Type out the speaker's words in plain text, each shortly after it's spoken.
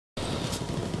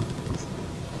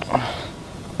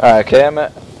Alright, okay, I'm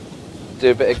gonna do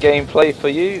a bit of gameplay for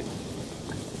you.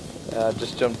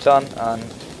 Just jumped on and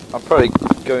I'm probably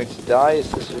going to die.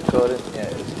 Is this recording? Yeah,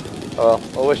 it is. Oh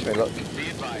well, wish me luck. Be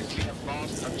advised, we have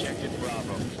lost objective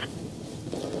Bravo.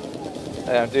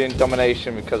 I'm doing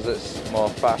domination because it's more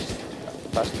fast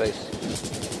paced.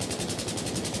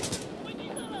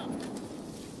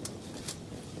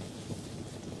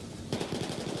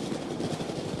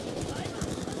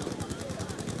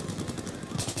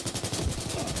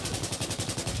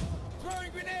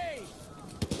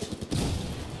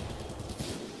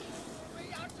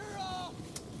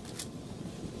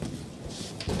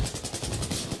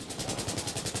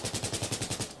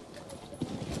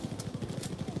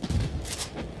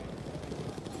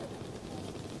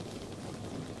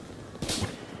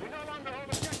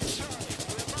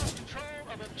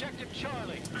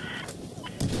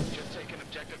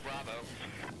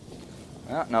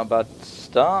 Ah, not a bad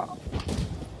start.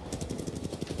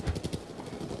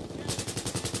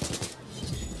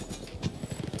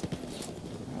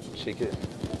 Cheek it.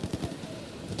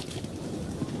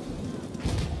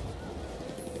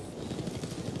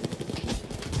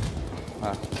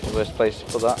 Ah, the worst place to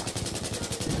put that.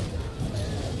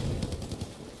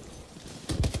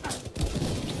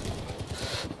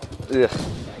 Ugh.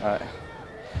 Alright.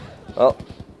 Well,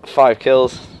 5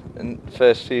 kills in the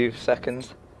first few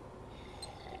seconds.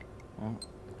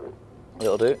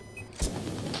 It'll do.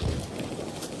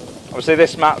 Obviously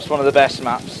this map's one of the best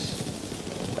maps.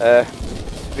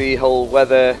 The whole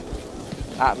weather,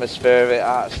 atmosphere of it,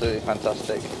 absolutely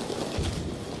fantastic.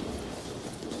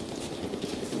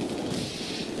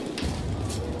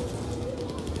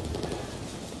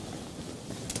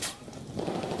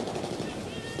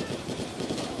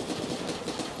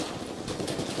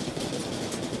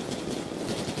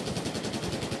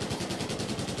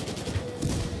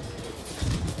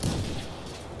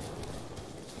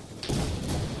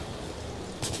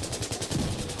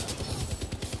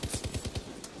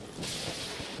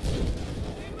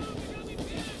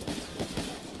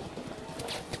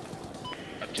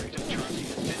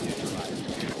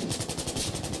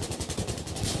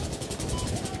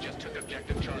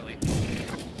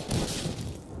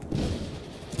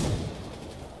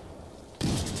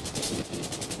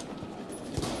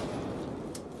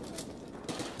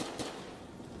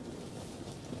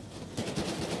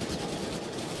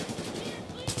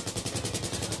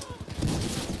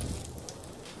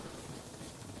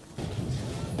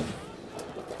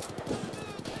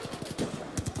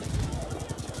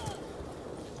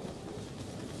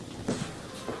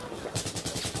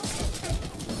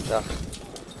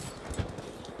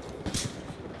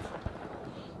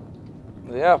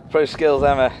 Yeah, pro skills,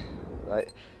 Emma. Right,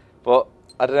 but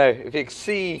I don't know if you can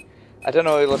see. I don't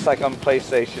know what it looks like on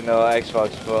PlayStation or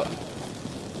Xbox, but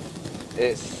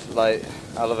it's like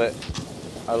I love it.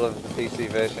 I love the PC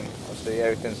version. Obviously,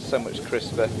 everything's so much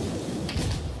crisper.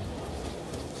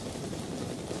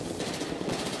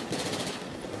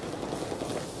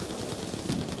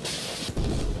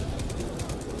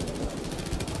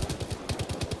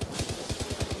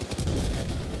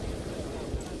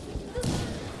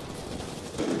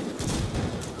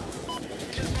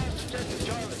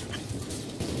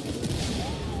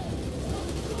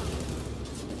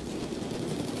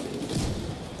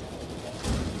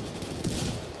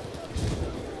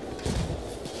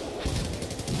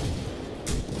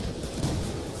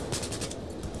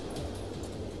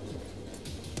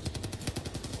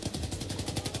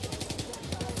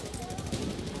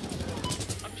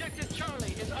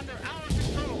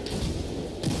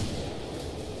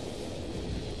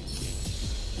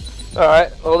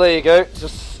 Alright, well there you go.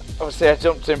 Just obviously I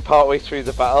jumped in partway through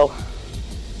the battle.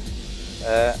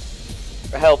 I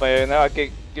held my own there. I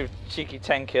give cheeky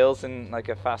 10 kills in like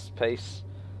a fast pace,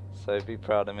 so be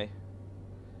proud of me.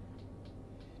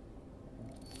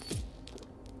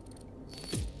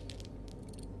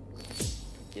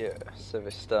 Yeah,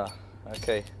 service star.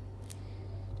 Okay.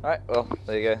 Alright, well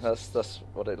there you go. That's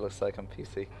what it looks like on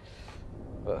PC.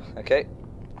 But okay,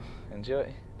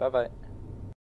 enjoy. Bye bye.